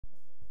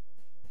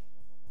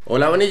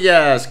Hola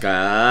bonillas,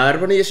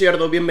 Carbonillas y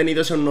Yardo,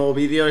 bienvenidos a un nuevo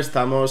vídeo.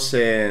 Estamos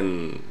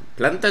en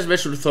Plantas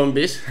vs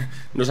Zombies.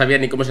 No sabía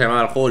ni cómo se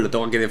llamaba el juego, lo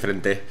tengo aquí de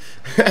frente.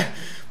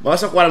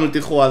 Vamos a jugar al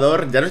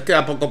multijugador. Ya nos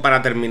queda poco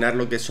para terminar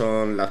lo que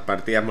son las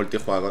partidas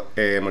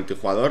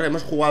multijugador.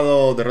 Hemos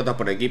jugado derrota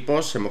por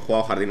equipos, hemos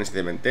jugado jardines y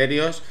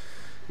cementerios.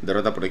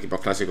 Derrota por equipos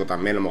clásico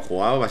también lo hemos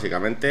jugado,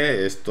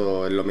 básicamente.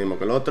 Esto es lo mismo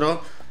que el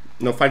otro.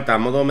 Nos falta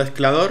modo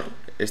mezclador,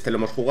 este lo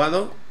hemos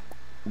jugado.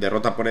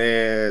 Derrota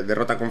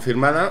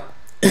confirmada.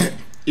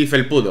 Y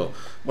Felpudo.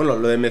 Bueno,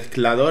 lo de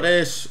mezclador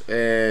es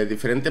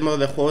diferente modo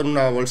de juego en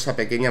una bolsa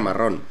pequeña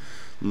marrón.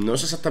 No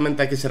sé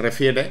exactamente a qué se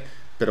refiere,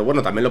 pero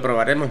bueno, también lo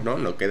probaremos, ¿no?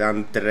 Nos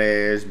quedan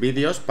 3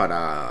 vídeos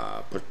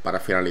para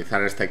finalizar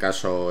en este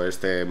caso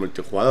este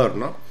multijugador,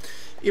 ¿no?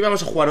 Y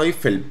vamos a jugar hoy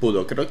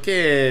Felpudo. Creo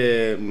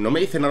que no me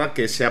dice nada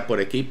que sea por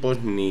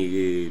equipos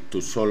ni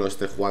tú solo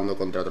estés jugando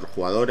contra otros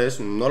jugadores.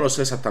 No lo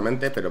sé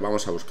exactamente, pero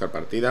vamos a buscar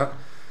partida.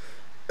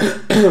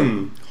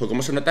 Joder,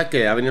 cómo se nota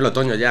que ha venido el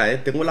otoño ya, ¿eh?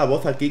 Tengo la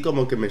voz aquí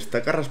como que me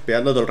está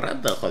carraspeando todo el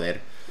rato, joder.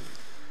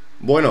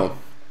 Bueno,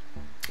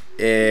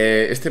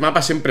 este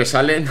mapa siempre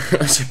sale,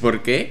 no sé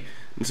por qué.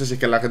 No sé si es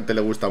que a la gente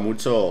le gusta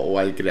mucho o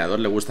al creador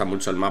le gusta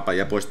mucho el mapa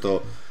y ha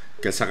puesto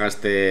que saca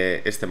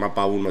este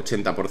mapa un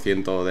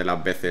 80% de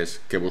las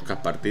veces que buscas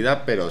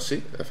partida. Pero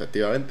sí,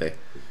 efectivamente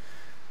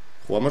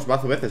jugamos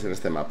bazo veces en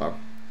este mapa.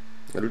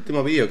 El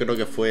último vídeo creo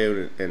que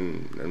fue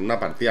en una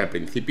partida. Al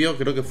principio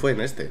creo que fue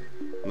en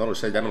este. No lo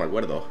sé, ya no me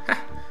acuerdo.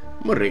 ¡Ja!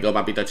 Muy rico,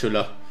 papito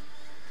chulo.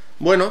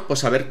 Bueno,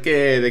 pues a ver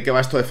de qué va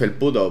esto de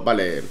Felpudo.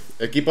 Vale,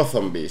 equipo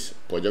zombies.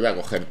 Pues yo voy a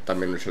coger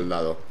también el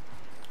soldado.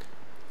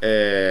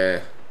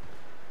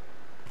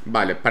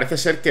 Vale, parece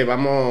ser que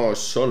vamos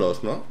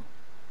solos, ¿no?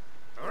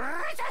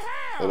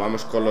 O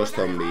vamos con los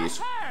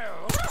zombies.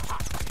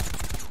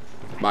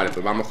 Vale,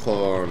 pues vamos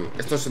con...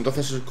 Esto es,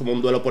 entonces es como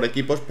un duelo por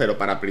equipos, pero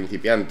para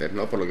principiantes,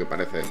 ¿no? Por lo que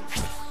parece.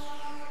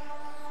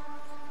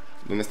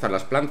 ¿Dónde están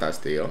las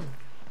plantas, tío?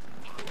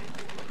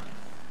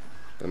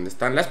 ¿Dónde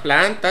están las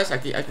plantas?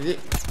 Aquí, aquí.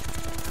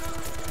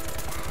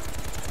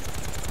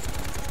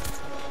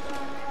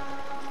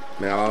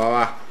 Venga,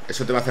 va.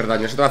 Eso te va a hacer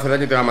daño, eso te va a hacer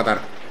daño y te va a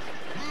matar.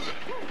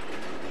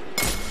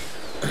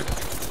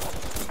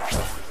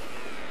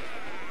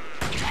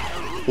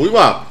 ¡Uy,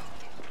 va!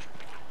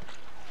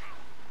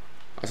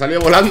 Ha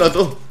salido volando,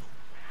 tú.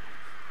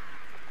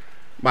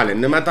 Vale,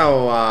 no he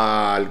matado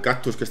al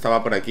cactus que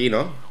estaba por aquí,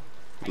 ¿no?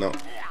 No.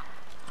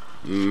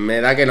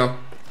 Me da que no.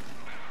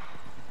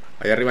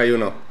 Ahí arriba hay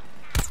uno.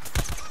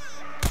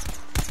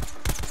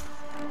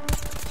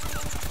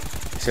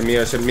 Ese es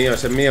mío, ese es mío,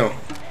 ese es mío.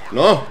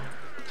 ¡No!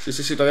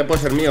 Sí, todavía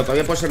puede ser mío,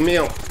 todavía puede ser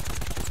mío.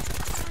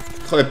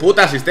 ¡Hijo de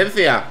puta,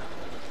 asistencia!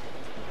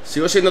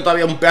 Sigo siendo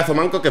todavía un pedazo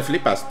manco que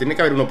flipas. Tiene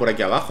que haber uno por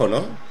aquí abajo,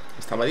 ¿no?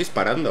 Estaba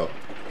disparando.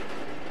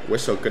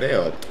 Hueso,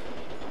 creo.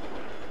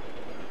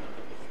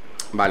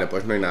 Vale,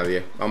 pues no hay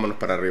nadie. Vámonos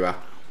para arriba.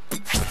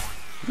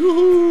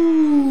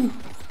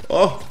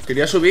 ¡Oh!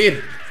 Quería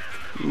subir.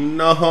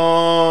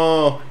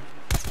 ¡No!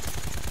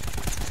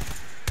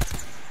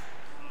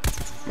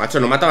 Macho,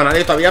 no mataba a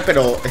nadie todavía,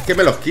 pero es que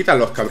me los quitan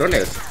los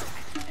cabrones.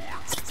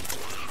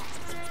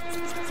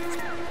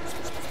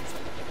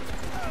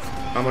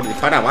 Vamos,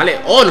 dispara, vale.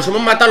 ¡Oh! Nos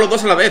hemos matado los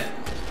dos a la vez.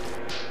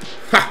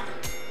 ¡Ja!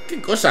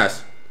 ¡Qué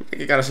cosas!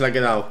 ¿Qué cara se le ha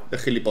quedado de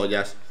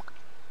gilipollas?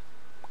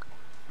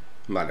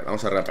 Vale,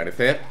 vamos a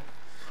reaparecer.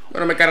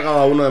 Bueno, me he cargado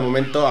a uno de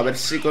momento. A ver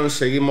si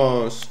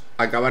conseguimos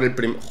acabar el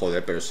primero.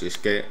 Joder, pero si es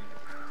que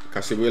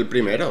casi voy el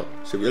primero.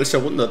 Si voy el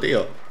segundo,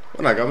 tío.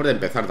 Bueno, acabamos de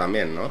empezar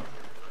también, ¿no?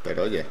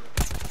 Pero oye,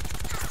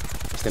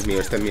 este es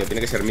mío,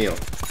 tiene que ser mío.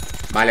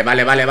 Vale.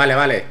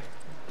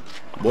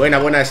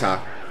 Buena esa.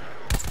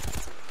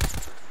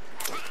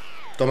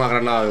 Toma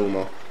granada de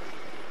humo.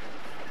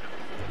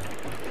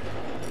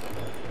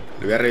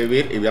 Le voy a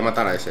revivir y voy a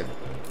matar a ese.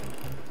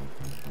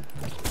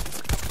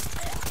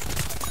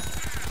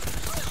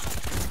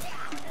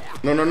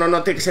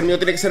 No, tiene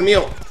que ser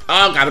mío.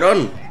 ¡Ah,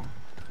 cabrón!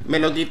 Me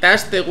lo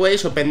quitaste, güey,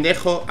 eso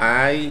pendejo.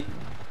 Ay.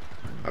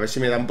 A ver si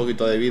me da un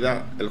poquito de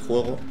vida el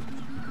juego.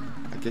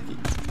 Aquí.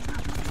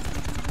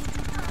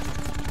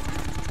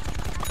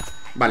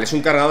 Vale, es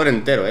un cargador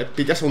entero,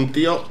 pillas a un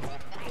tío.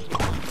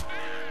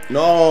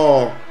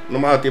 No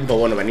me ha dado tiempo.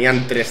 Bueno,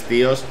 venían 3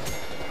 tíos.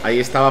 Ahí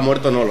estaba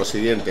muerto, no, lo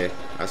siguiente.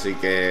 Así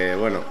que,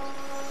 bueno,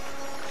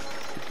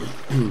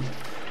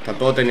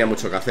 tampoco tenía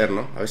mucho que hacer,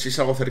 ¿no? A ver si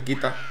salgo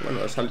cerquita.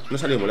 Bueno, no he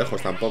salido muy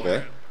lejos tampoco,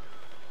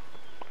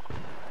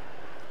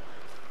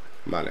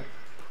 Vale.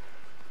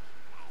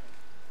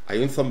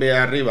 Hay un zombie ahí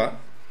arriba,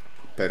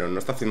 pero no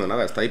está haciendo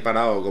nada. Está ahí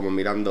parado como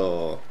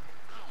mirando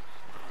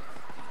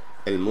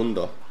el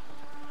mundo.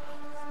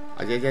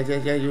 Allí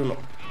hay uno.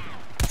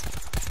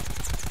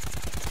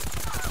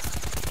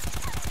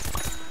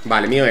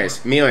 Vale, mío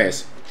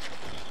es.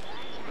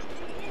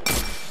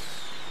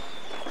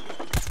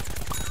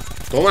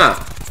 ¡Toma!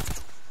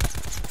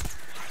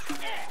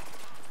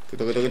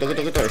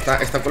 Quieto.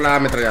 Está con la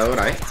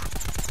ametralladora,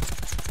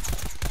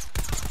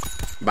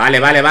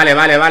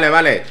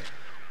 Vale.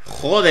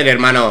 Joder,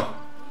 hermano.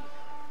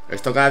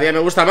 Esto cada día me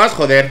gusta más,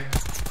 joder.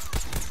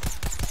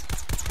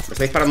 Me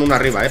está disparando uno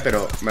arriba,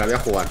 pero me la voy a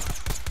jugar.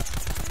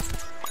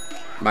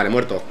 Vale,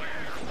 muerto.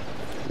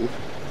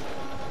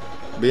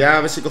 Voy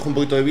a ver si cojo un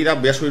poquito de vida.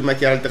 Voy a subirme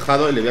aquí al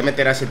tejado y le voy a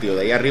meter a ese tío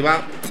de ahí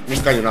arriba un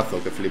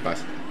cañonazo, que flipas.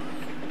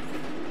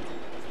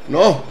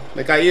 ¡No!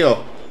 Me he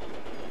caído.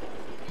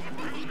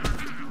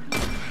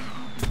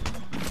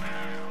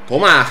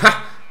 ¡Toma!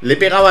 ¡Ja! Le he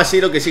pegado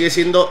así lo que sigue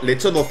siendo. Le he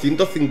hecho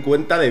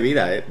 250 de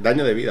vida,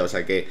 daño de vida, o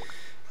sea que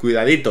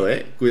cuidadito,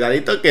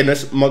 cuidadito que no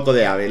es moco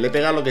de ave. Le he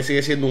pegado lo que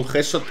sigue siendo un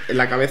headshot en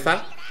la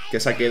cabeza, que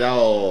se ha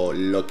quedado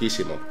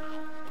loquísimo.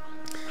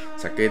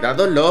 Se ha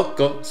quedado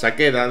loco, se ha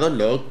quedado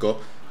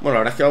loco. Bueno, la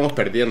verdad es que vamos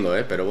perdiendo,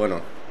 pero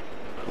bueno,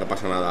 no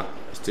pasa nada.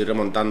 Estoy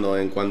remontando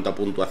en cuanto a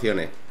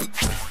puntuaciones.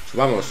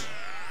 Subamos.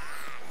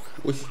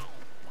 Uy.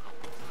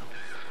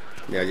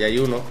 Mira, ya hay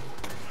uno.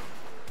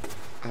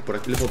 Ah, por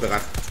aquí le puedo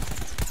pegar.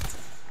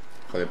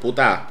 ¡Hijo de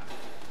puta!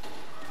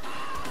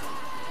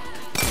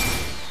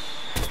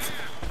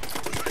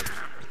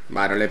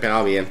 Vale, no le he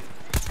pegado bien.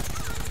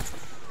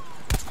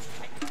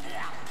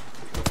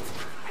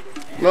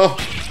 ¡No!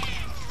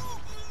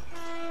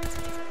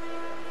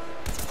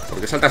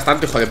 ¿Por qué saltas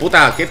tanto, hijo de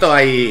puta? ¡Quieto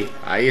ahí!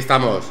 Ahí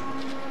estamos.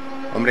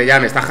 Hombre, ya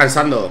me estás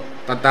cansando.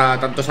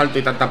 Tanto salto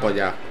y tanta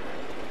polla.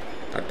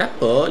 Tanta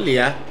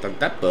polia,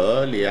 tanta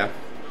polia.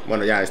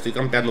 Bueno, ya, estoy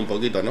campeando un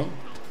poquito, ¿no?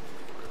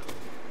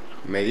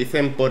 Me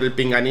dicen por el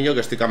pinganillo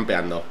que estoy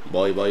campeando.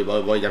 Voy,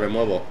 ya me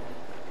muevo.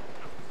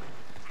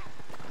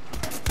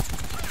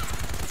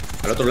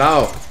 Al otro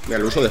lado. Mira,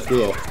 el uso de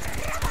escudo.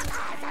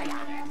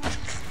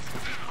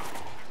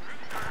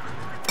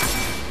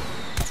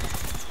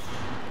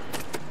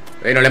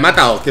 No le he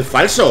matado, ¡qué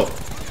falso!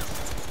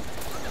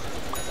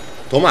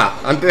 Toma,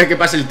 antes de que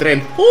pase el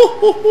tren.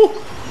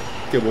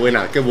 Qué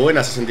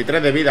buena,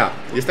 63 de vida.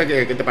 ¿Y esta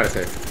qué te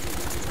parece?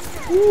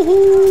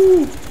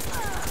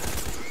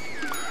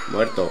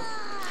 Muerto.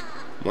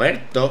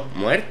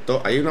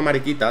 Muerto. Hay una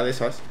mariquita de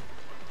esas.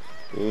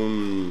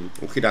 Un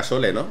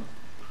girasole, ¿no?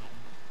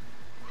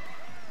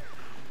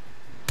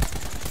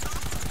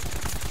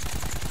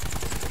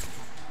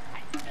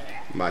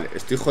 Vale,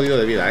 estoy jodido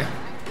de vida,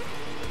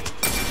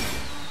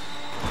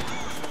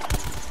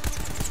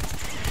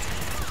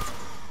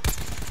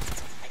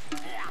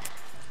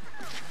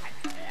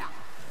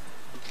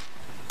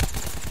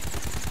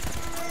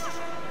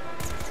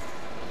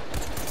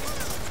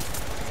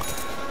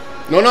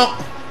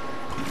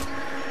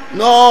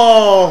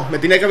 ¡No! Me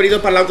tenía que haber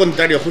ido para el lado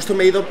contrario. Justo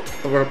me he ido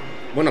por,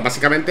 bueno,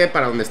 básicamente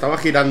para donde estaba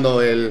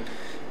girando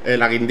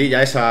la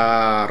guindilla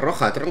esa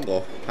roja,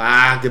 tronco.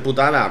 ¡Ah, qué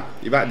putada!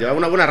 Llevaba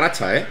una buena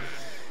racha,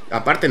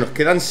 Aparte, nos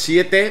quedan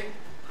 7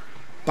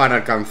 para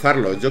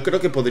alcanzarlos. Yo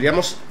creo que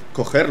podríamos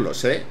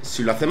cogerlos,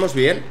 si lo hacemos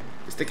bien.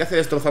 Este que hace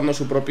destrozando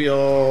su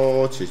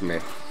propio chisme.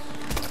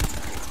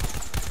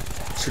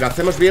 Si lo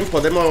hacemos bien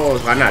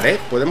podemos ganar,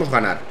 podemos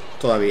ganar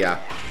todavía.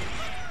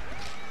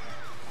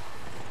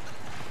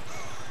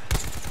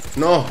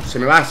 No, se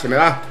me va.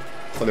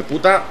 Hijo de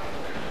puta.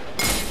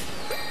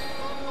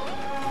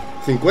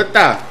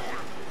 50.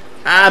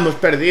 Ah, hemos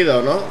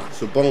perdido, ¿no?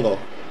 Supongo.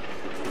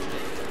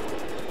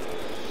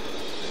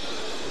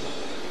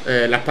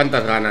 Las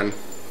plantas ganan.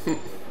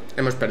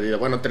 Hemos perdido.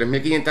 Bueno,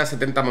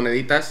 3570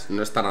 moneditas.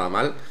 No está nada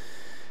mal.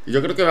 Y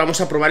yo creo que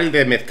vamos a probar el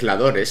de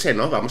mezclador ese,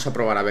 ¿no? Vamos a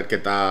probar a ver qué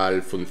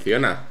tal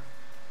funciona.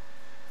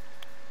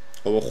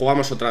 O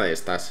jugamos otra de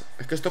estas.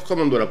 Es que esto es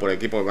como un duelo por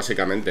equipo,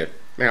 básicamente.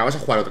 Venga, vamos a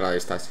jugar otra de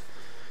estas.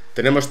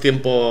 Tenemos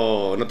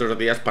tiempo en otros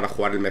días para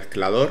jugar el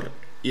mezclador.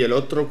 Y el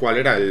otro, ¿cuál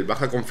era? El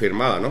baja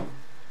confirmada, ¿no?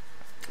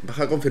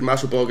 Baja confirmada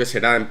supongo que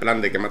será en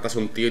plan de que matas a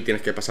un tío y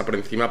tienes que pasar por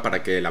encima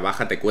para que la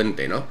baja te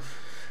cuente, ¿no?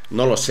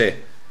 No lo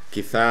sé.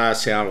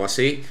 Quizás sea algo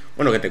así.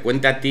 Bueno, que te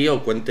cuente a ti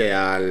o cuente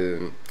a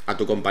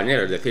tu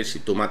compañero. Es decir, si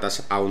tú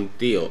matas a un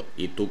tío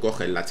y tú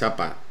coges la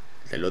chapa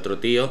del otro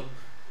tío,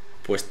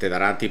 pues te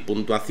dará a ti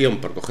puntuación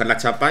por coger la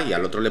chapa y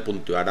al otro le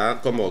puntuará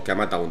como que ha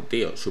matado a un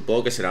tío.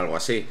 Supongo que será algo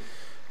así.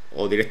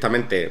 O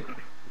directamente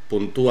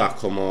puntúas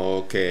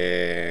como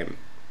que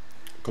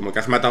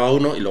has matado a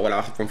uno y luego la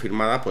baja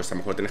confirmada, pues a lo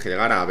mejor tienes que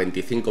llegar a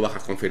 25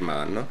 bajas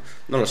confirmadas, ¿no?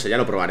 No lo sé, ya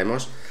lo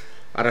probaremos.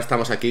 Ahora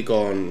estamos aquí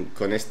con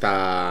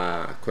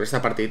esta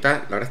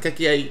partidita. La verdad es que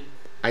aquí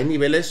hay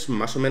niveles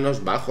más o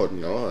menos bajos,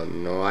 ¿no?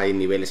 No hay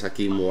niveles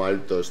aquí muy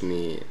altos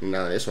ni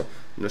nada de eso.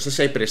 No sé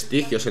si hay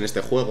prestigios en este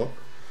juego.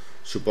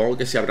 Supongo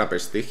que sí habrá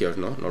prestigios,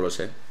 ¿no? No lo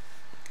sé.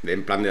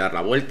 En plan de dar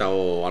la vuelta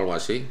o algo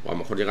así. O a lo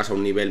mejor llegas a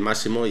un nivel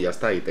máximo y ya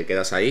está, y te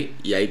quedas ahí,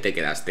 y ahí te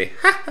quedaste.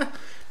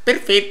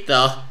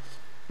 ¡Perfecto!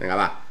 Venga,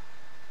 va.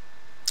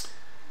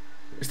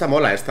 Esta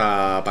mola,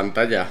 esta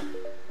pantalla.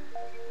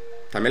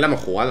 También la hemos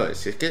jugado,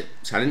 Si es que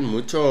salen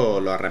mucho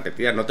las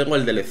repetidas. No tengo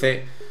el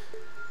DLC,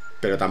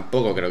 pero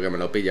tampoco creo que me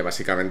lo pille.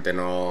 Básicamente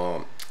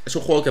no... Es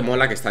un juego que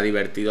mola, que está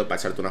divertido para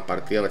echarte unas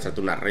partidas, para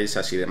echarte unas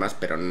risas y demás,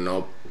 pero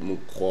no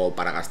un juego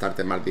para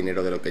gastarte más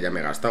dinero de lo que ya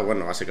me he gastado.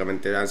 Bueno,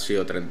 básicamente han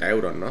sido 30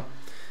 euros, ¿no?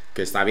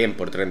 Que está bien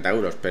por 30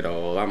 euros,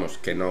 pero vamos,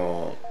 que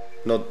no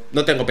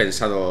tengo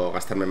pensado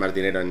gastarme más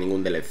dinero en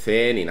ningún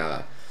DLC ni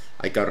nada.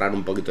 Hay que ahorrar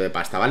un poquito de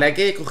pasta. Vale, hay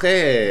que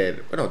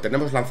coger... Bueno,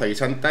 tenemos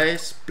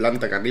lanzaguisantes,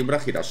 planta carnívora,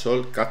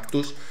 girasol,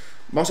 cactus.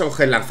 Vamos a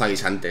coger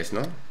lanzaguisantes,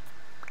 ¿no?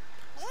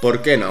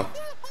 ¿Por qué no?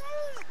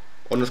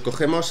 O nos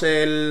cogemos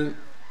el...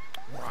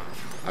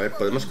 A ver,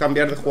 ¿podemos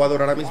cambiar de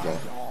jugador ahora mismo?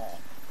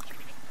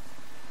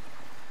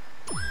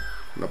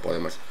 No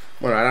podemos.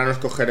 Bueno, ahora nos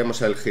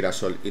cogeremos el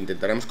girasol.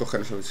 Intentaremos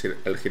cogernos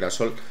el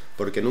girasol,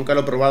 porque nunca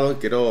lo he probado y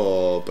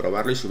quiero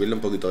probarlo y subirle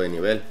un poquito de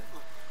nivel.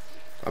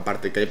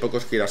 Aparte que hay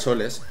pocos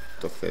girasoles,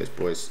 entonces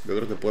pues yo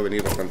creo que puede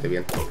venir bastante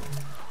bien.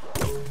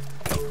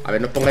 A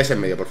ver, no os pongáis en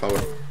medio, por favor.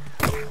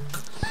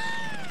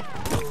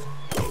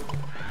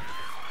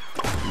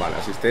 Vale,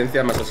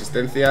 asistencias, más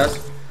asistencias.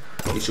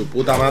 Y su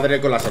puta madre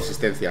con las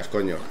asistencias,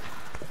 coño.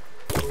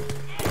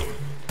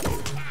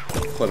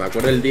 Joder, me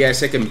acuerdo el día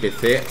ese que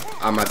empecé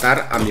a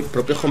matar a mis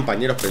propios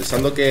compañeros,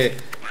 pensando que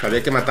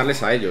había que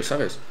matarles a ellos,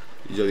 ¿sabes?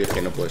 Y yo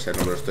dije, no puede ser,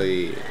 no me lo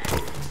estoy...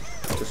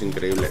 Esto es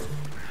increíble.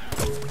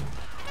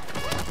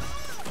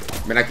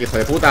 Ven aquí, hijo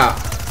de puta.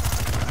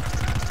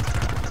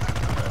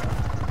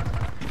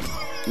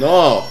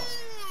 ¡No!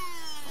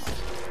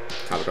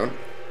 Cabrón.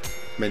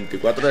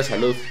 24 de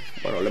salud.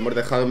 Bueno, lo hemos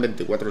dejado en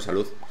 24 de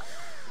salud.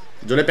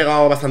 Yo le he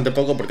pegado bastante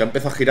poco porque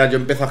empezó a girar, yo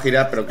empiezo a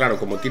girar, pero claro,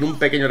 como tiene un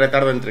pequeño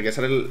retardo entre que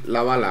sale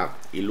la bala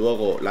y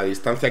luego la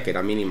distancia, que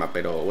era mínima,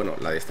 pero bueno,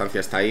 la distancia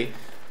está ahí,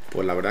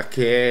 pues la verdad es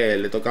que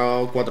le he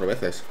tocado 4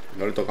 veces,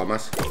 no le toca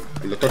más.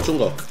 El doctor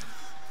chungo.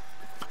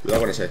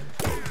 Cuidado con ese.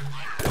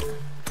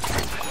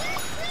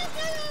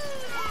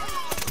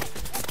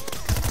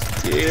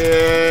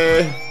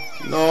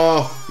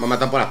 No, me ha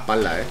matado por la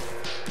espalda,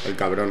 el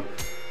cabrón.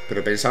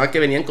 Pero pensaba que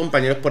venían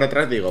compañeros por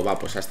atrás. Digo, va,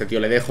 pues a este tío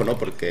le dejo, ¿no?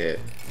 Porque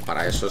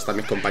para eso están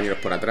mis compañeros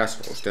por atrás.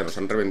 Hostia, nos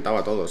han reventado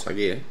a todos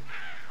aquí,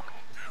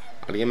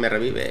 ¿Alguien me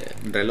revive?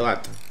 Reload.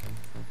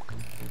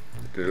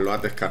 Reload,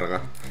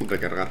 descarga.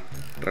 Recargar.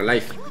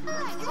 Relife.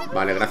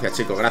 Vale, gracias,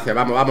 chicos, gracias.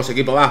 Vamos, vamos,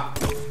 equipo, va.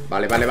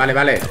 Vale, vale, vale,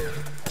 vale.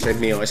 Ese es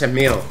mío, ese es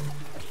mío.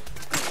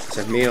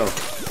 Ese es mío.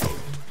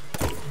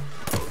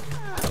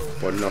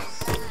 Pues no.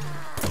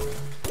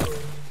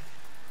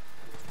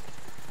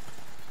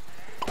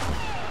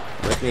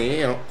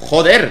 Mío.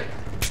 ¡Joder!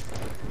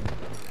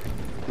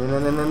 No, no,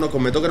 no, no, no.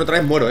 Con me toquen otra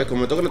vez muero, Con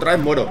me toquen otra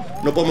vez muero.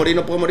 No puedo morir,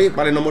 no puedo morir.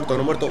 Vale, no he muerto,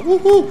 no he muerto.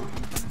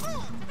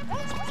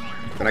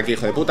 Ven aquí,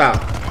 hijo de puta.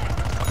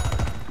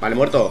 Vale,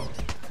 muerto.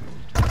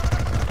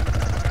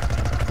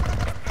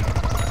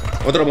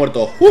 Otro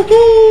muerto.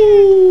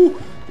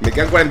 Me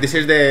quedan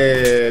 46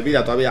 de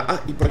vida todavía.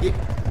 Ah, y por aquí.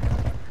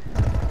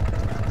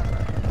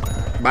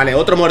 Vale,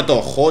 otro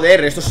muerto.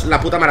 Joder, esto es la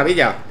puta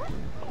maravilla.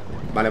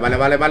 Vale, vale,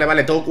 vale, vale,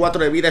 vale. Tengo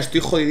 4 de vida,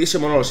 estoy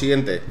jodidísimo. No, lo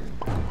siguiente.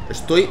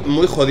 Estoy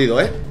muy jodido,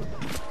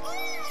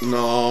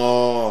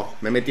 No.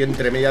 Me he metido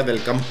entre medias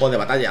del campo de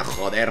batalla.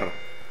 Joder.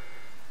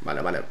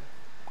 Vale, vale.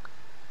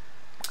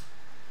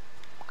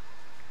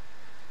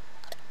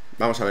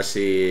 Vamos a ver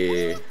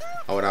si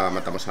ahora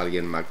matamos a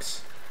alguien,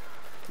 Max.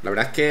 La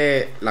verdad es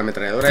que la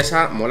ametralladora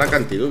esa mola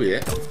cantidubi,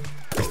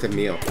 Este es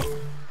mío.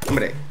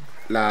 Hombre,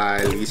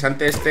 el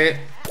guisante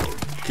este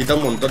quita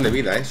un montón de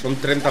vida, Son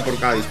 30 por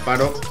cada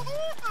disparo.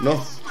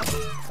 No.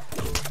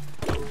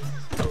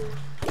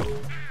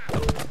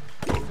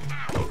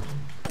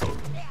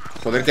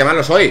 Joder, qué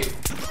malo soy.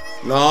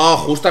 No,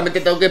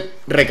 justamente tengo que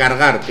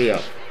recargar, tío.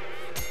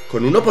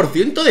 Con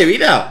 1% de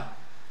vida.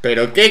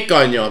 Pero qué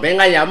coño,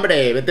 venga ya,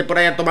 hombre. Vete por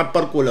ahí a tomar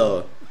por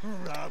culo.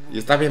 Y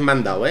estás bien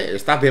mandado,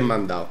 estás bien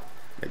mandado.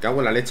 Me cago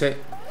en la leche.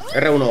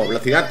 R1,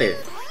 velocidad. Este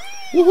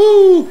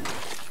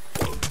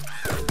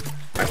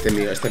es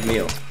mío, este es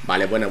mío.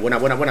 Vale, buena, buena,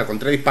 buena, buena. Con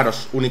 3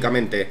 disparos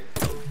únicamente.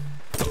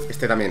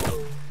 Este también.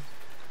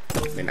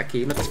 Ven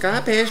aquí, no te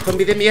escapes,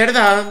 zombie de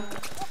mierda.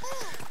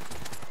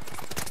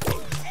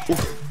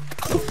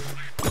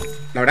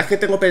 La verdad es que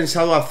tengo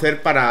pensado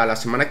hacer para la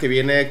semana que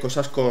viene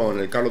cosas con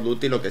el Call of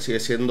Duty, lo que sigue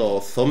siendo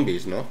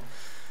zombies, ¿no?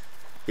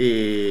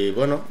 Y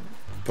bueno,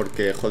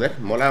 porque, joder,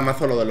 mola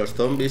mazo lo de los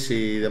zombies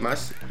y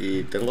demás.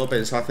 Y tengo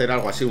pensado hacer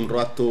algo así, un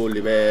road to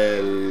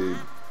nivel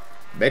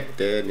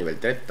 20, nivel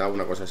 30,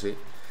 una cosa así.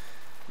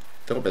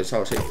 Tengo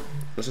pensado, sí.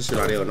 No sé si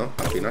lo haré o no,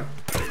 al final.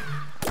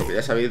 Porque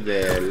ya sabéis,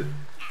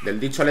 del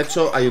dicho al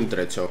hecho hay un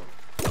trecho.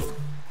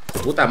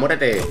 Puta,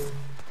 muérete.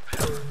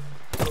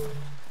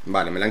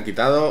 Vale, me la han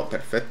quitado,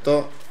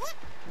 perfecto.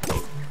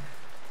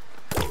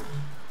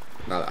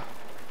 Nada.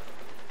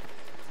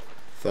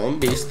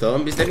 Zombies,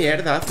 zombies de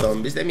mierda,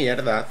 zombies de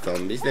mierda,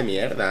 zombies de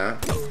mierda.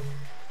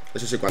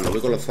 Eso sí, cuando voy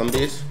con los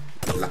zombies,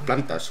 las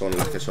plantas son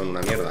las que son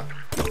una mierda.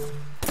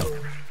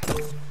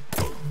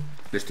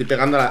 Le estoy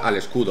pegando al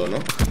escudo, ¿no?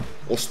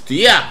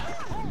 ¡Hostia!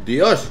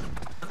 ¡Dios!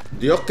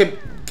 Dios,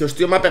 que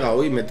hostia me ha pegado.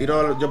 Uy, me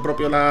tiro yo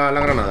propio la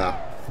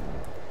granada.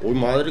 Uy,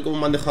 madre, cómo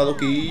me han dejado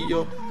aquí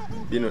yo.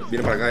 Viene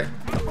para acá,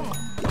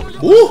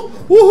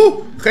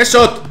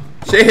 Headshot.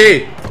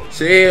 Sí,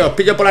 sí, os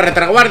pillo por la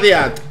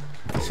retaguardia.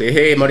 Sí,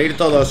 morir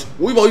todos.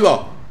 Uy,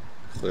 va.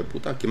 Hijo de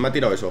puta, ¿quién me ha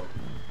tirado eso?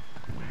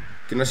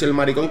 ¿Quién ha sido el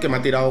maricón que me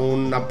ha tirado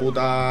una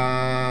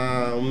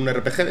puta... un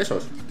RPG de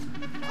esos?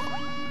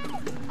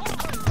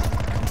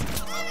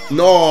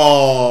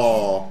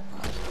 ¡No!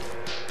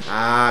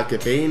 Ah, qué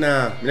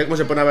pena. Mira cómo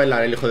se pone a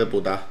bailar el hijo de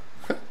puta.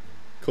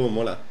 Cómo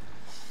mola.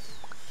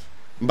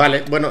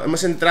 Vale, bueno,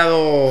 hemos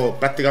entrado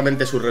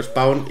prácticamente su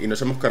respawn y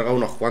nos hemos cargado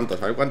unos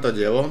cuantos. A ver cuántos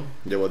llevo.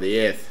 Llevo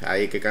 10,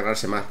 hay que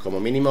cargarse más, como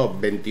mínimo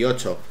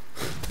 28.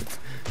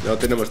 No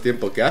tenemos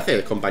tiempo. ¿Qué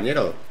haces,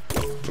 compañero?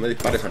 No me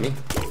dispares a mí.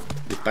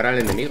 Dispara al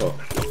enemigo.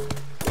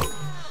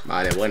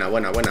 Vale, buena.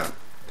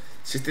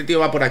 Si este tío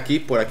va por aquí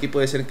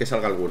puede ser que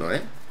salga alguno,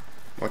 ¿eh?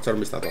 Vamos a echar un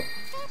vistazo.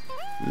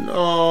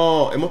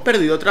 No, hemos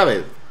perdido otra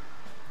vez.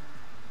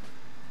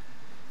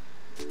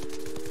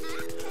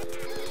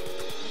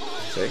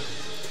 Sí.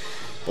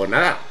 Pues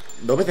nada,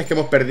 2 veces que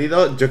hemos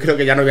perdido. Yo creo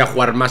que ya no voy a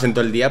jugar más en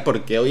todo el día,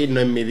 porque hoy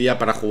no es mi día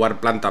para jugar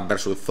plantas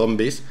versus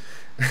zombies.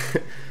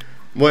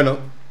 Bueno,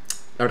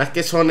 la verdad es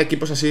que son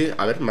equipos así.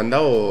 A ver, me han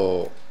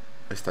dado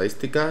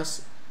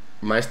estadísticas.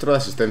 Maestro de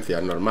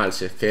asistencia, normal.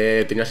 Si es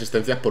que tenía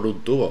asistencias por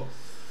un tubo.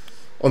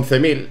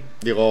 11.000,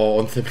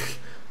 digo 11.000.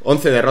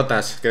 11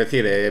 derrotas, quiero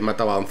decir, he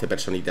matado a 11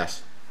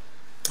 personitas.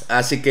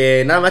 Así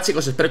que nada más,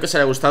 chicos, espero que os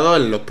haya gustado.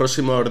 En los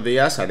próximos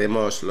días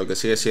haremos lo que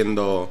sigue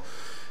siendo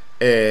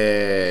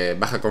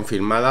baja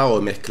confirmada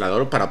o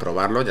mezclador para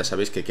probarlo. Ya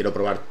sabéis que quiero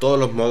probar todos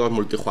los modos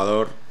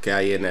multijugador que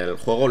hay en el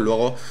juego.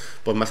 Luego,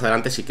 pues más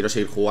adelante, si quiero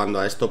seguir jugando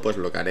a esto, pues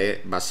lo que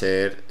haré va a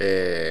ser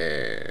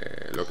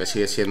lo que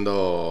sigue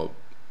siendo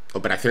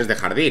operaciones de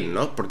jardín,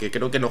 ¿no? Porque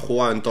creo que no he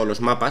jugado en todos los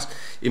mapas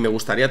y me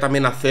gustaría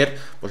también hacer,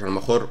 pues a lo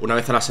mejor una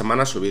vez a la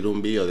semana, subir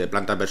un vídeo de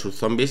plantas versus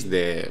zombies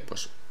de,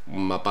 pues,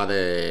 un mapa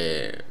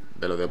de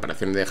lo de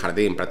operaciones de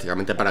jardín,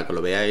 prácticamente para que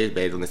lo veáis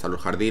dónde están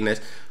los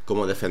jardines,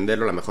 cómo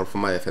defenderlo, la mejor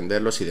forma de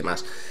defenderlos y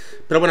demás.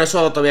 Pero bueno,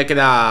 eso todavía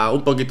queda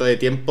un poquito de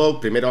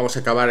tiempo. Primero vamos a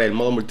acabar el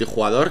modo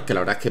multijugador, que la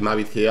verdad es que me ha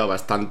viciado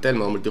bastante el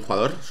modo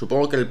multijugador.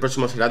 Supongo que el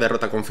próximo será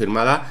derrota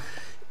confirmada.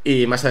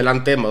 Y más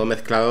adelante modo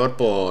mezclador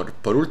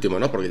por último,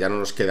 ¿no? Porque ya no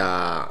nos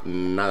queda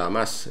nada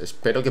más.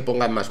 Espero que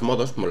pongan más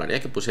modos.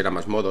 Molaría que pusiera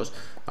más modos.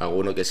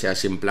 Alguno que sea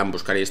sin plan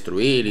buscar y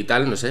destruir y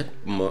tal, no sé.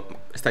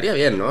 Estaría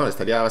bien, ¿no?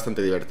 Estaría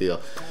bastante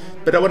divertido.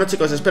 Pero bueno,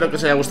 chicos, espero que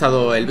os haya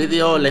gustado el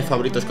vídeo. Like,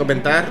 favoritos,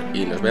 comentar.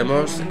 Y nos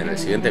vemos en el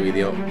siguiente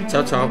vídeo.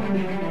 Chao, chao.